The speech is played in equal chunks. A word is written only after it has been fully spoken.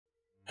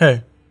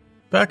Hey,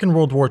 back in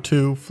World War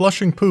II,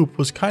 flushing poop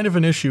was kind of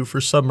an issue for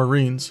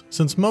submarines,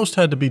 since most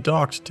had to be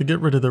docked to get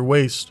rid of their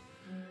waste.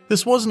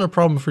 This wasn't a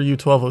problem for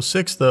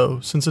U-1206 though,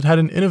 since it had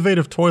an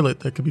innovative toilet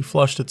that could be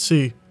flushed at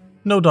sea,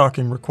 no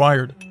docking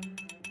required.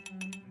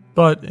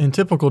 But, in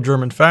typical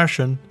German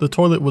fashion, the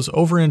toilet was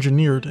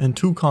over-engineered and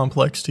too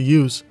complex to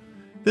use.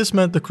 This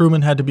meant the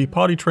crewmen had to be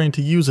potty trained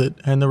to use it,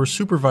 and there were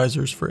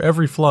supervisors for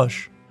every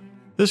flush.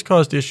 This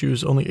caused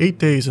issues only 8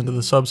 days into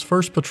the sub's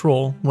first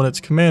patrol when its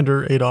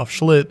commander, Adolf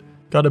Schlitt,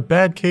 got a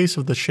bad case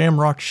of the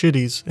Shamrock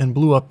Shitties and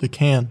blew up the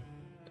can.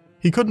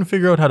 He couldn't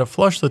figure out how to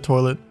flush the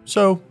toilet,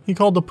 so he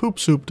called the poop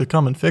soup to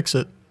come and fix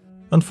it.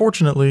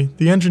 Unfortunately,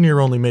 the engineer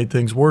only made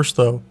things worse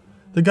though.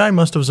 The guy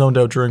must have zoned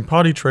out during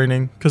potty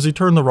training because he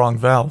turned the wrong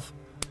valve.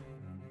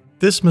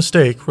 This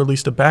mistake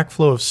released a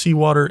backflow of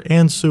seawater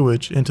and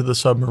sewage into the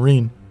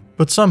submarine.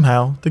 But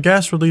somehow, the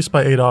gas released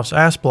by Adolf's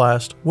ass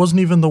blast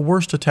wasn't even the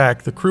worst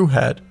attack the crew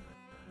had.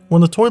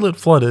 When the toilet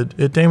flooded,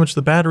 it damaged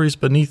the batteries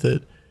beneath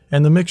it,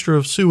 and the mixture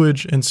of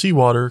sewage and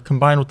seawater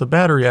combined with the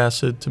battery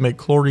acid to make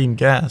chlorine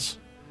gas.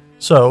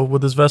 So,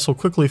 with his vessel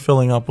quickly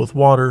filling up with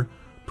water,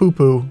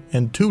 poo-poo,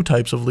 and 2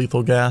 types of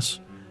lethal gas,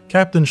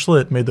 Captain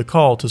Schlitt made the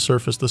call to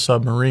surface the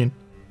submarine.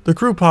 The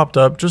crew popped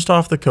up just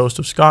off the coast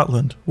of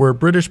Scotland, where a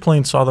British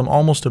plane saw them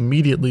almost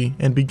immediately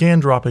and began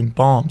dropping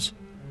bombs.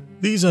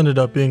 These ended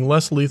up being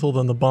less lethal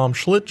than the bomb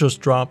Schlitt just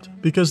dropped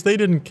because they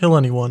didn't kill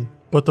anyone,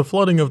 but the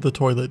flooding of the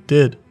toilet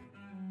did.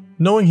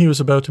 Knowing he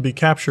was about to be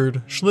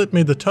captured, Schlitt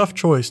made the tough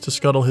choice to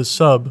scuttle his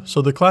sub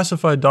so the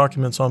classified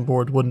documents on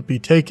board wouldn't be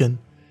taken,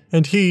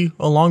 and he,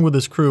 along with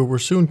his crew, were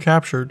soon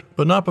captured,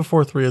 but not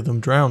before 3 of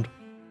them drowned.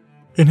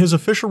 In his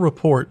official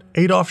report,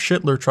 Adolf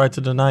Schittler tried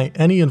to deny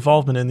any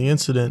involvement in the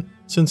incident,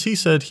 since he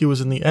said he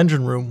was in the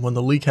engine room when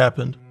the leak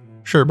happened.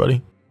 Sure,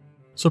 buddy.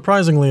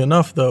 Surprisingly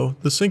enough though,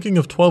 the sinking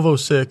of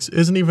 1206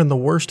 isn't even the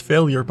worst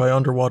failure by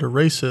underwater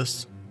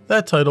racists.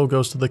 That title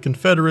goes to the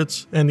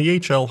Confederates and the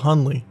H.L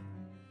Hunley.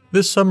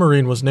 This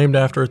submarine was named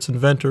after its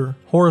inventor,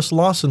 Horace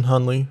Lawson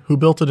Hunley, who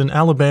built it in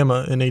Alabama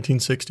in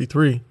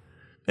 1863.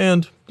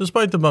 And,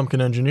 despite the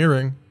bumpkin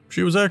engineering,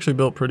 she was actually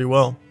built pretty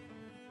well.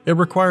 It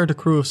required a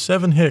crew of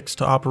 7 hicks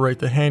to operate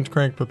the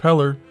hand-crank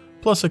propeller,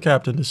 plus a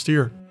captain to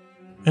steer.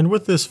 And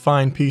with this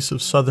fine piece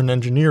of southern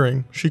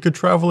engineering, she could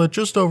travel at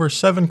just over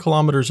 7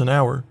 kilometers an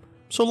hour,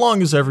 so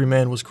long as every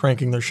man was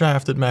cranking their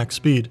shaft at max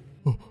speed.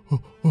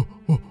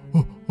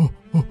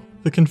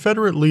 The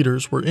Confederate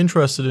leaders were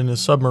interested in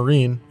his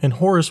submarine, and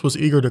Horace was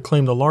eager to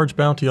claim the large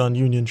bounty on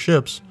Union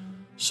ships,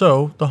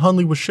 so the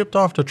Hunley was shipped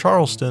off to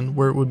Charleston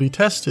where it would be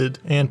tested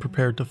and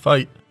prepared to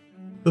fight.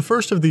 The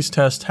first of these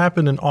tests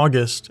happened in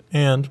August,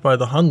 and by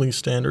the Hunley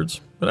standards,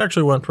 it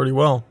actually went pretty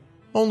well,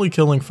 only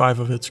killing 5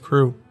 of its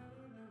crew.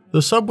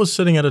 The sub was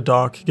sitting at a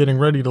dock getting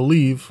ready to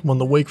leave when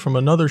the wake from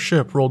another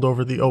ship rolled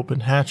over the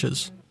open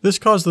hatches. This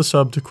caused the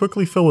sub to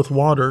quickly fill with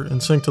water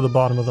and sink to the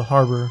bottom of the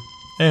harbor,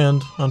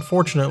 and,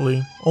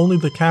 unfortunately, only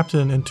the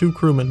captain and 2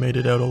 crewmen made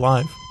it out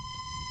alive.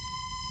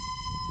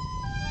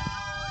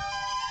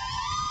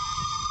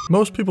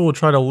 Most people would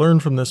try to learn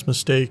from this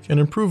mistake and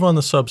improve on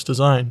the sub's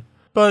design,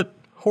 but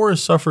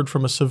Horace suffered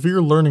from a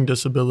severe learning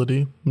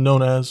disability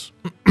known as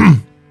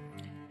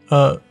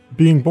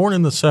being born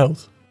in the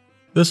South.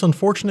 This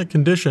unfortunate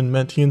condition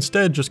meant he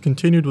instead just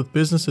continued with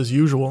business as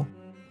usual.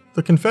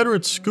 The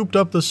Confederates scooped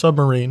up the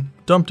submarine,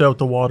 dumped out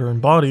the water and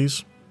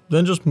bodies,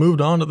 then just moved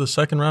on to the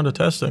second round of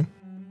testing.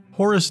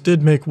 Horace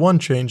did make one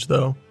change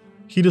though.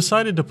 He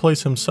decided to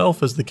place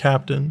himself as the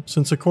captain,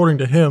 since according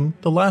to him,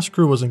 the last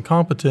crew was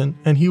incompetent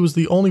and he was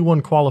the only one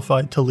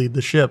qualified to lead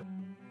the ship.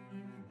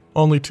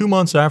 Only 2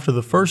 months after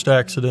the first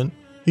accident,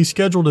 he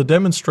scheduled a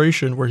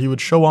demonstration where he would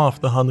show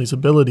off the Hunley's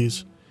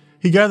abilities.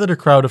 He gathered a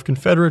crowd of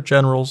Confederate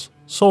generals,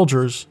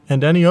 soldiers,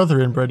 and any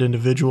other inbred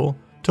individual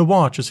to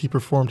watch as he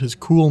performed his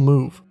cool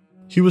move.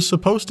 He was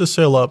supposed to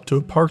sail up to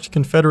a parked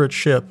Confederate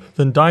ship,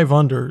 then dive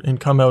under and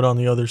come out on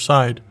the other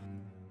side.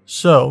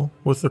 So,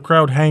 with the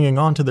crowd hanging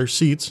onto their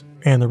seats,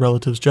 and the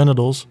relatives'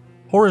 genitals,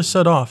 Horace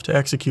set off to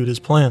execute his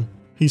plan.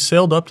 He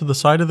sailed up to the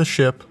side of the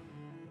ship,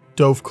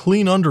 dove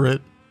clean under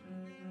it,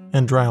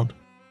 and drowned.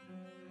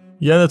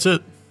 Yeah, that's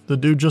it. The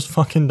dude just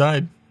fucking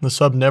died. The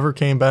sub never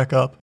came back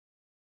up.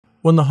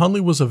 When the Hunley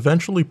was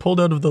eventually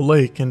pulled out of the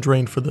lake and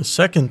drained for the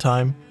second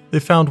time, they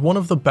found one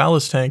of the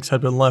ballast tanks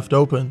had been left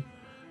open.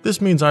 This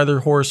means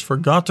either Horace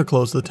forgot to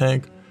close the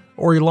tank,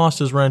 or he lost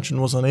his wrench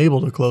and was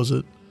unable to close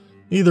it.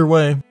 Either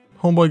way,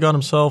 homeboy got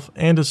himself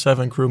and his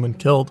 7 crewmen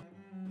killed.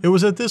 It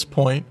was at this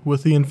point,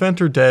 with the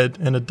inventor dead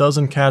and a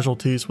dozen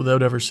casualties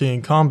without ever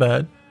seeing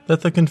combat,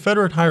 that the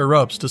Confederate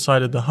higher-ups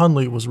decided the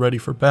Hunley was ready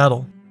for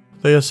battle.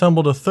 They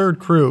assembled a 3rd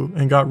crew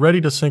and got ready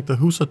to sink the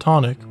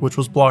Housatonic, which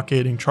was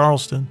blockading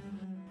Charleston.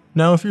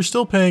 Now, if you're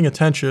still paying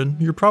attention,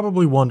 you're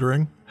probably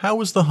wondering,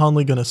 how is the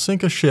Hunley going to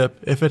sink a ship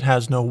if it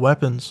has no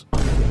weapons?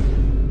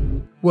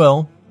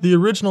 Well, the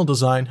original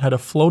design had a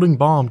floating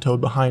bomb towed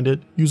behind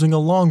it using a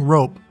long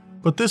rope,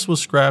 but this was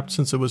scrapped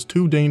since it was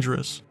too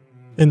dangerous.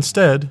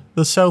 Instead,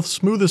 the South's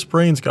smoothest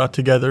brains got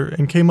together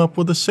and came up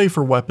with a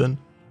safer weapon,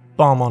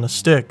 bomb on a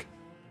stick.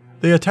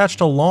 They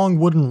attached a long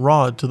wooden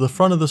rod to the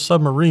front of the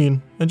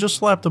submarine and just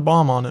slapped a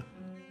bomb on it.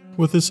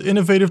 With this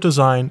innovative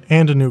design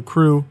and a new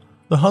crew,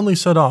 the Hunley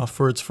set off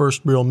for its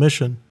first real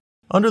mission.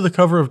 Under the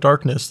cover of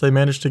darkness, they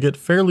managed to get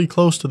fairly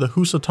close to the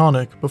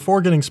Housatonic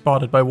before getting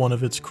spotted by one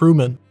of its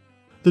crewmen.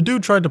 The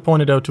dude tried to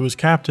point it out to his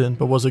captain,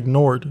 but was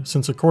ignored,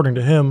 since according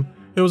to him,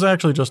 it was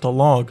actually just a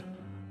log.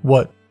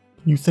 What?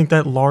 You think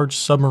that large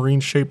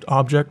submarine-shaped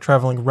object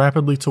traveling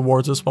rapidly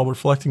towards us while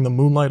reflecting the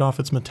moonlight off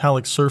its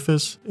metallic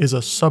surface is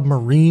a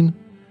submarine?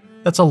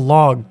 That's a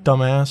log,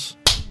 dumbass.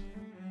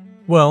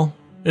 Well,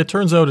 it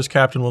turns out his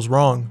captain was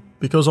wrong,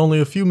 because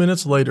only a few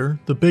minutes later,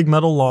 the big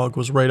metal log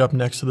was right up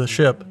next to the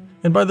ship,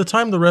 and by the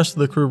time the rest of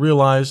the crew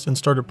realized and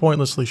started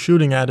pointlessly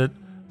shooting at it,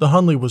 the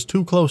Hunley was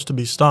too close to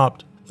be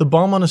stopped. The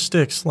bomb on a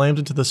stick slammed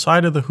into the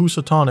side of the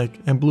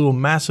Housatonic and blew a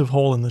massive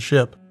hole in the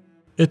ship.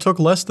 It took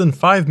less than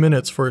 5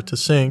 minutes for it to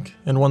sink,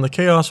 and when the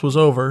chaos was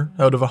over,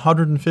 out of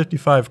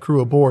 155 crew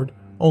aboard,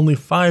 only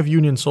 5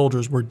 Union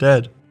soldiers were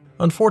dead.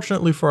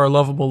 Unfortunately for our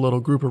lovable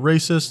little group of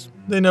racists,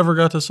 they never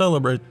got to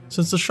celebrate,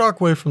 since the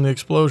shockwave from the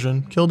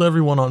explosion killed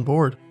everyone on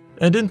board.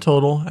 And in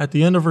total, at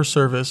the end of her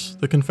service,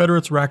 the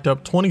Confederates racked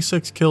up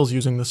 26 kills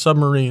using the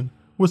submarine,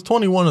 with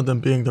 21 of them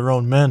being their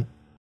own men.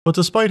 But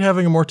despite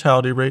having a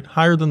mortality rate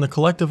higher than the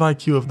collective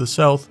IQ of the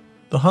South,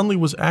 the Hunley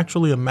was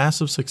actually a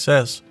massive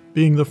success,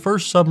 being the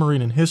first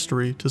submarine in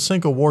history to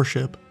sink a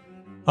warship.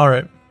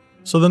 Alright,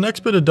 so the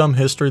next bit of dumb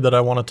history that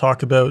I want to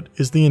talk about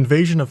is the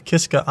invasion of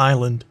Kiska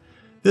Island.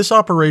 This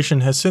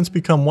operation has since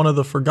become one of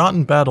the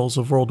forgotten battles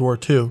of World War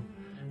II,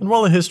 and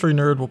while a history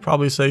nerd will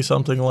probably say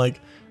something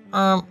like,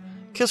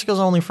 Kiska's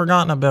only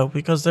forgotten about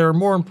because there are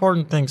more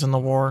important things in the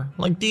war,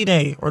 like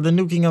D-Day or the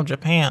nuking of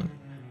Japan.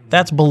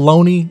 That's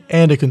baloney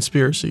and a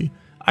conspiracy.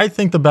 I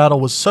think the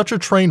battle was such a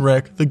train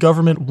wreck the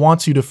government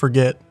wants you to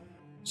forget.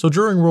 So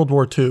during World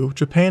War II,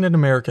 Japan and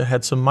America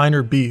had some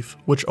minor beef,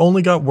 which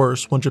only got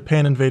worse when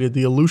Japan invaded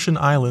the Aleutian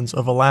Islands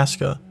of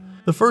Alaska.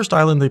 The first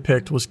island they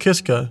picked was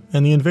Kiska,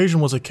 and the invasion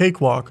was a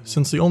cakewalk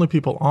since the only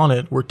people on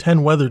it were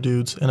 10 weather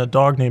dudes and a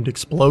dog named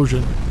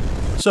Explosion.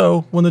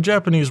 So, when the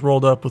Japanese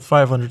rolled up with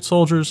 500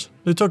 soldiers,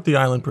 they took the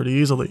island pretty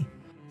easily.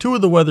 2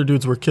 of the weather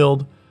dudes were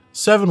killed,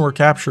 7 were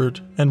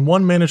captured, and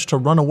 1 managed to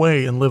run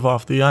away and live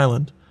off the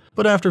island.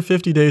 But after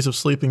 50 days of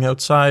sleeping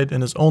outside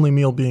and his only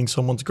meal being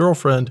someone's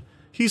girlfriend,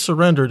 he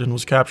surrendered and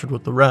was captured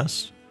with the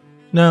rest.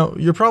 Now,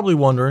 you're probably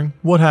wondering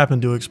what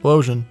happened to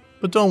Explosion,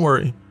 but don't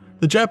worry.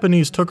 The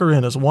Japanese took her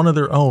in as one of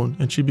their own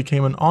and she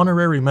became an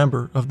honorary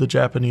member of the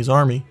Japanese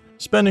army,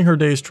 spending her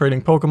days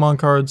trading Pokemon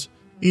cards,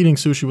 eating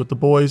sushi with the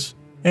boys,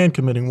 and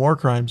committing war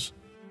crimes.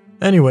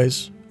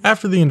 Anyways,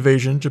 after the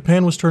invasion,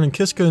 Japan was turning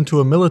Kiska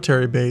into a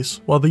military base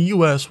while the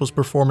US was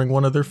performing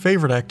one of their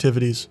favorite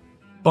activities,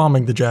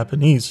 bombing the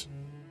Japanese.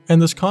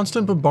 And this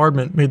constant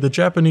bombardment made the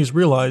Japanese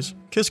realize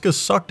Kiska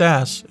sucked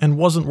ass and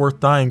wasn't worth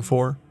dying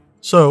for.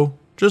 So,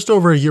 just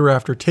over a year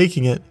after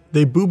taking it,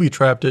 they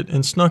booby-trapped it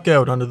and snuck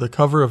out under the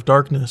cover of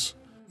darkness.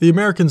 The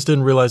Americans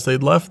didn't realize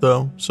they'd left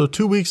though, so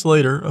 2 weeks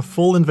later, a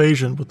full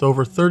invasion with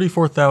over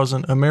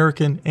 34,000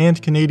 American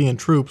and Canadian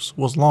troops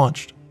was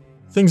launched.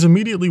 Things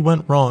immediately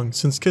went wrong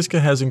since Kiska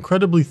has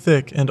incredibly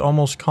thick and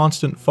almost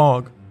constant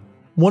fog.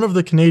 One of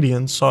the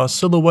Canadians saw a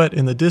silhouette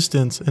in the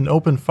distance and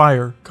opened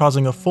fire,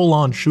 causing a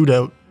full-on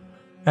shootout.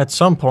 At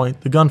some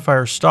point, the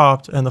gunfire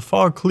stopped and the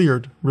fog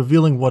cleared,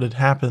 revealing what had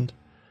happened.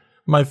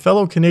 My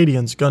fellow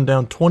Canadians gunned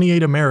down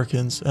 28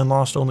 Americans and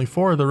lost only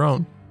 4 of their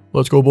own.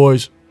 Let's go,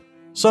 boys.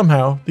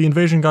 Somehow, the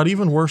invasion got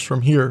even worse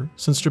from here,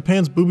 since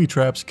Japan's booby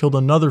traps killed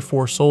another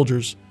 4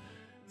 soldiers.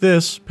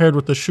 This, paired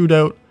with the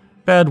shootout,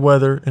 bad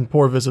weather, and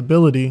poor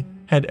visibility,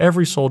 had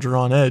every soldier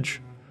on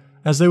edge.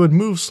 As they would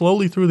move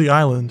slowly through the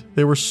island,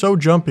 they were so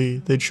jumpy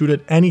they'd shoot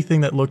at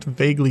anything that looked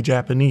vaguely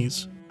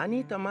Japanese.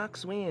 Anita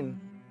Max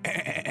win.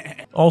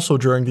 Also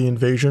during the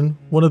invasion,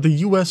 one of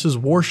the US's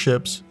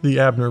warships, the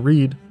Abner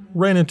Reed,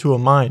 ran into a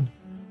mine.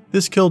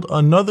 This killed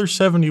another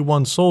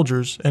 71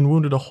 soldiers and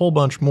wounded a whole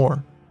bunch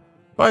more.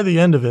 By the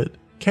end of it,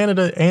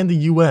 Canada and the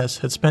US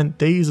had spent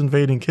days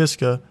invading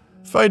Kiska,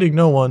 fighting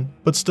no one,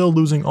 but still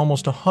losing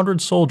almost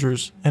 100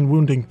 soldiers and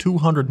wounding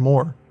 200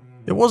 more.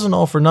 It wasn't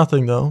all for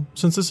nothing though,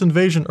 since this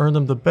invasion earned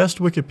them the best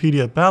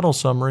Wikipedia battle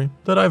summary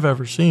that I've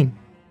ever seen.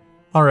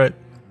 Alright,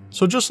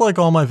 so just like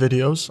all my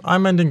videos,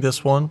 I'm ending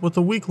this one with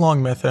a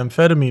week-long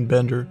methamphetamine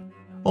bender.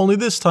 Only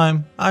this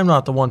time, I'm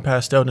not the one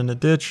passed out in a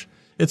ditch,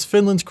 it's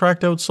Finland's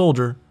cracked-out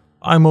soldier,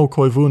 Aimo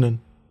Koivunen.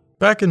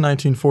 Back in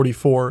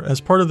 1944,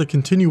 as part of the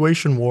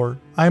Continuation War,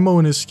 Aimo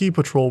and his ski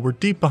patrol were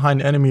deep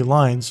behind enemy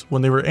lines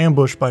when they were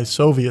ambushed by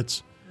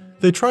Soviets.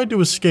 They tried to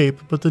escape,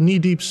 but the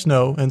knee-deep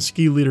snow and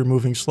ski leader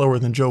moving slower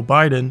than Joe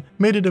Biden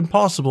made it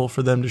impossible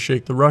for them to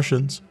shake the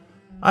Russians.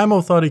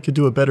 Aimo thought he could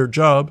do a better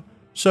job,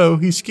 so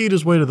he skied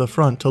his way to the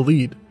front to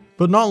lead.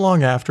 But not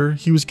long after,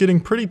 he was getting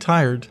pretty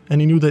tired,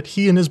 and he knew that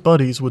he and his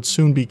buddies would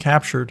soon be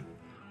captured.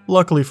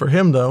 Luckily for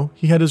him though,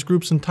 he had his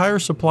group's entire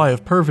supply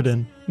of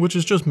Pervitin, which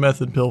is just meth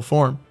in pill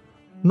form.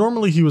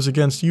 Normally he was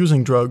against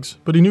using drugs,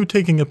 but he knew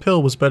taking a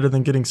pill was better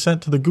than getting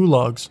sent to the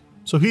gulags,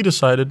 so he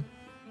decided,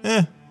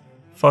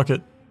 fuck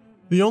it.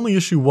 The only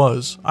issue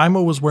was,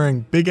 Aimo was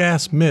wearing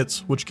big-ass mitts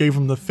which gave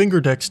him the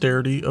finger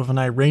dexterity of an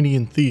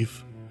Iranian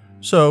thief.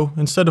 So,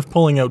 instead of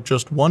pulling out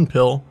just one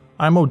pill,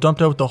 Aimo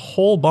dumped out the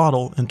whole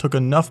bottle and took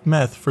enough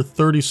meth for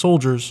 30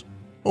 soldiers,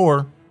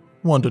 or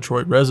one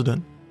Detroit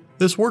resident.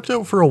 This worked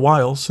out for a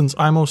while since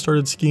Aimo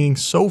started skiing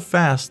so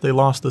fast they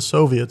lost the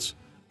Soviets,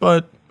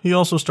 but he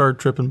also started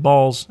tripping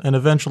balls and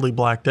eventually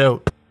blacked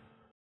out.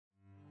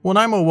 When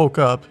Aimo woke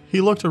up,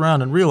 he looked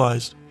around and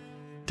realized,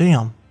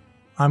 damn,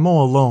 I'm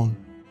all alone.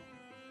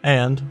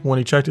 And when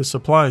he checked his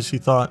supplies, he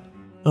thought,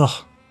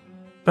 ugh,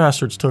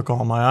 bastards took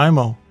all my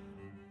Aimo.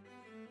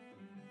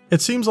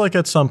 It seems like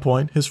at some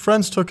point, his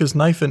friends took his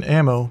knife and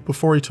ammo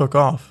before he took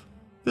off.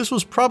 This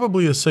was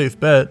probably a safe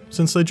bet,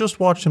 since they just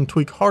watched him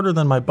tweak harder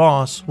than my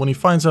boss when he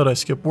finds out I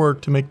skip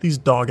work to make these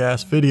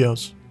dog-ass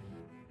videos.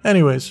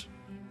 Anyways,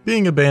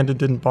 being abandoned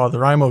didn't bother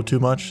Aimo too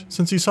much,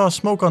 since he saw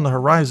smoke on the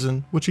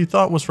horizon, which he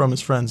thought was from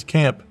his friend's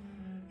camp.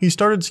 He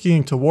started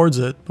skiing towards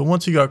it, but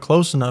once he got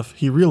close enough,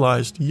 he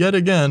realized, yet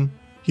again,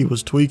 he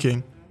was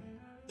tweaking.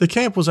 The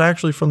camp was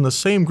actually from the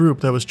same group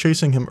that was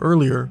chasing him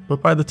earlier,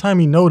 but by the time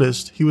he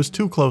noticed, he was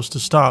too close to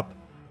stop.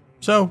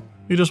 So,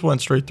 he just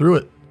went straight through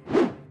it.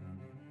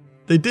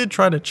 They did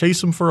try to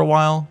chase him for a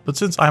while, but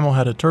since Aimo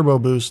had a turbo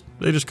boost,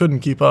 they just couldn't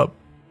keep up.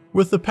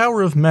 With the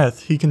power of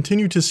meth, he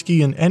continued to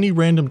ski in any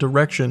random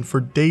direction for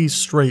days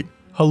straight,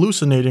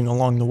 hallucinating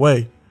along the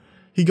way.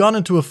 He got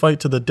into a fight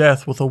to the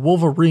death with a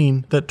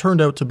wolverine that turned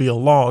out to be a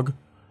log.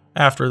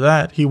 After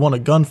that, he won a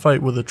gunfight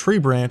with a tree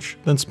branch,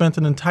 then spent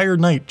an entire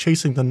night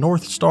chasing the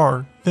North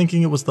Star,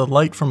 thinking it was the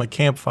light from a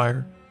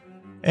campfire.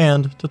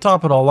 And, to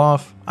top it all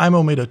off,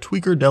 Aimo made a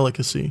tweaker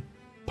delicacy,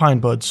 pine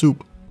bud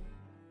soup.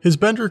 His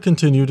bender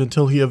continued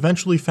until he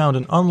eventually found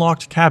an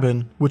unlocked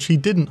cabin, which he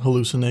didn't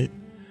hallucinate.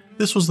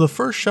 This was the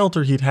first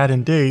shelter he'd had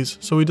in days,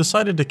 so he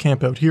decided to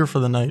camp out here for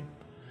the night.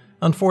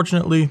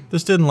 Unfortunately,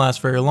 this didn't last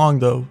very long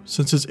though,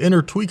 since his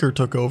inner tweaker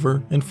took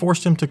over and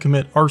forced him to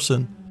commit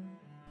arson.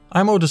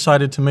 Aimo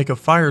decided to make a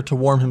fire to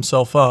warm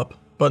himself up,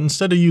 but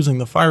instead of using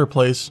the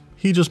fireplace,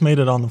 he just made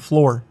it on the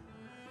floor.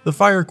 The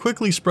fire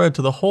quickly spread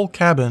to the whole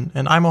cabin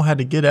and Aimo had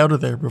to get out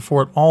of there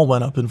before it all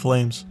went up in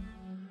flames.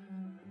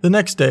 The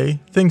next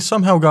day, things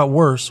somehow got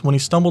worse when he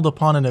stumbled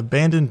upon an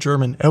abandoned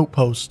German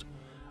outpost.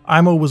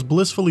 Aimo was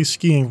blissfully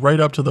skiing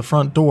right up to the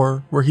front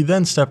door, where he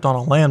then stepped on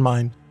a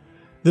landmine.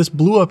 This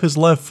blew up his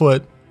left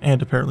foot,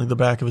 and apparently the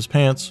back of his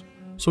pants,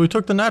 so he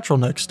took the natural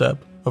next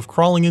step of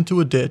crawling into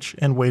a ditch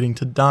and waiting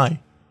to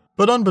die.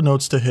 But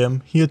unbeknownst to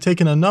him, he had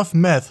taken enough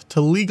meth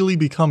to legally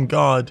become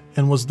God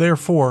and was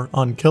therefore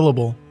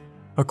unkillable.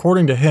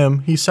 According to him,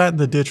 he sat in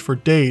the ditch for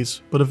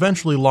days, but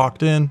eventually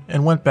locked in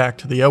and went back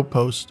to the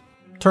outpost.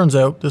 Turns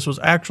out, this was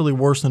actually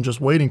worse than just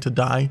waiting to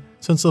die,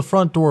 since the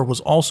front door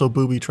was also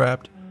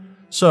booby-trapped.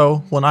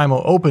 So, when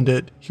Aimo opened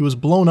it, he was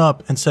blown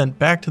up and sent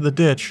back to the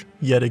ditch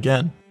yet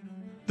again.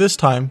 This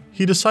time,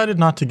 he decided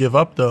not to give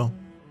up though.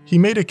 He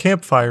made a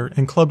campfire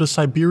and clubbed a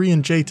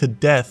Siberian jay to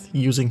death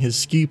using his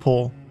ski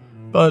pole.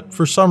 But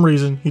for some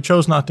reason, he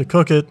chose not to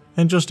cook it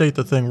and just ate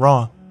the thing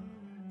raw.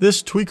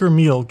 This tweaker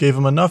meal gave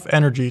him enough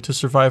energy to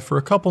survive for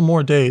a couple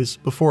more days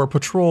before a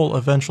patrol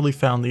eventually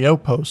found the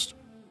outpost.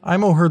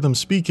 Aimo heard them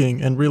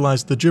speaking and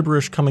realized the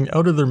gibberish coming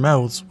out of their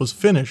mouths was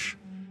Finnish.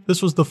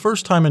 This was the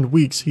first time in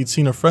weeks he'd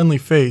seen a friendly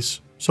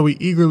face, so he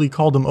eagerly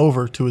called them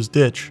over to his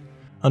ditch.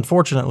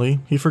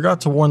 Unfortunately, he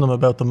forgot to warn them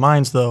about the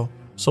mines though,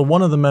 so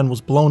one of the men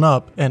was blown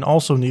up and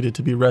also needed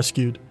to be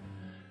rescued.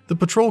 The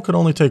patrol could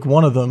only take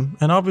one of them,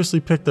 and obviously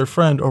picked their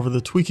friend over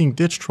the tweaking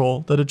ditch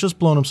troll that had just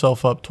blown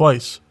himself up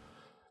twice.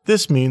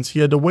 This means he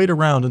had to wait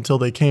around until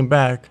they came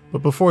back,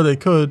 but before they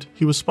could,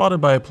 he was spotted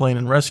by a plane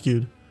and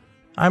rescued.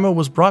 Aimo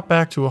was brought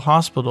back to a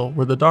hospital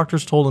where the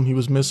doctors told him he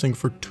was missing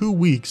for 2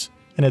 weeks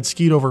and had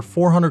skied over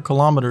 400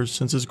 kilometers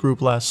since his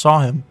group last saw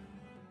him.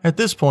 At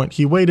this point,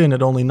 he weighed in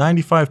at only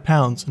 95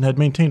 pounds and had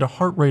maintained a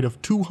heart rate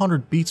of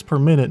 200 beats per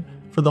minute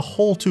for the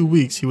whole 2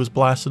 weeks he was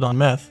blasted on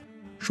meth.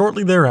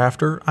 Shortly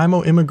thereafter,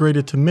 Aimo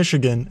immigrated to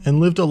Michigan and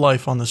lived a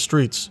life on the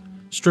streets,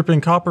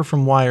 stripping copper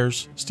from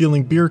wires,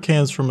 stealing beer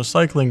cans from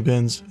recycling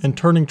bins, and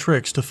turning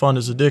tricks to fund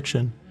his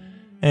addiction.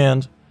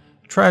 And,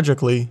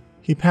 tragically,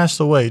 he passed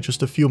away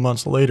just a few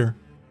months later.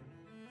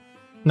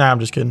 Nah, I'm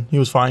just kidding, he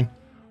was fine.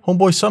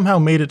 Homeboy somehow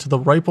made it to the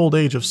ripe old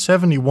age of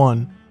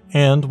 71,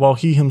 and while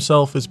he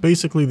himself is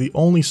basically the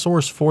only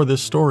source for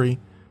this story,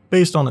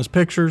 based on his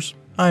pictures,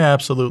 I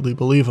absolutely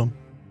believe him.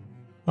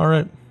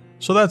 Alright,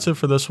 so that's it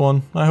for this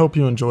one. I hope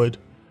you enjoyed.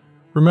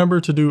 Remember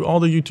to do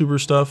all the YouTuber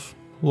stuff,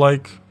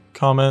 like,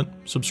 comment,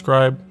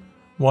 subscribe,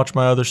 watch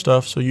my other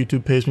stuff so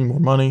YouTube pays me more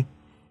money,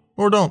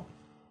 or don't.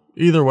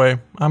 Either way,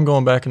 I'm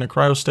going back into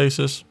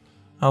cryostasis.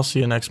 I'll see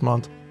you next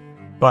month.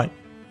 Bye.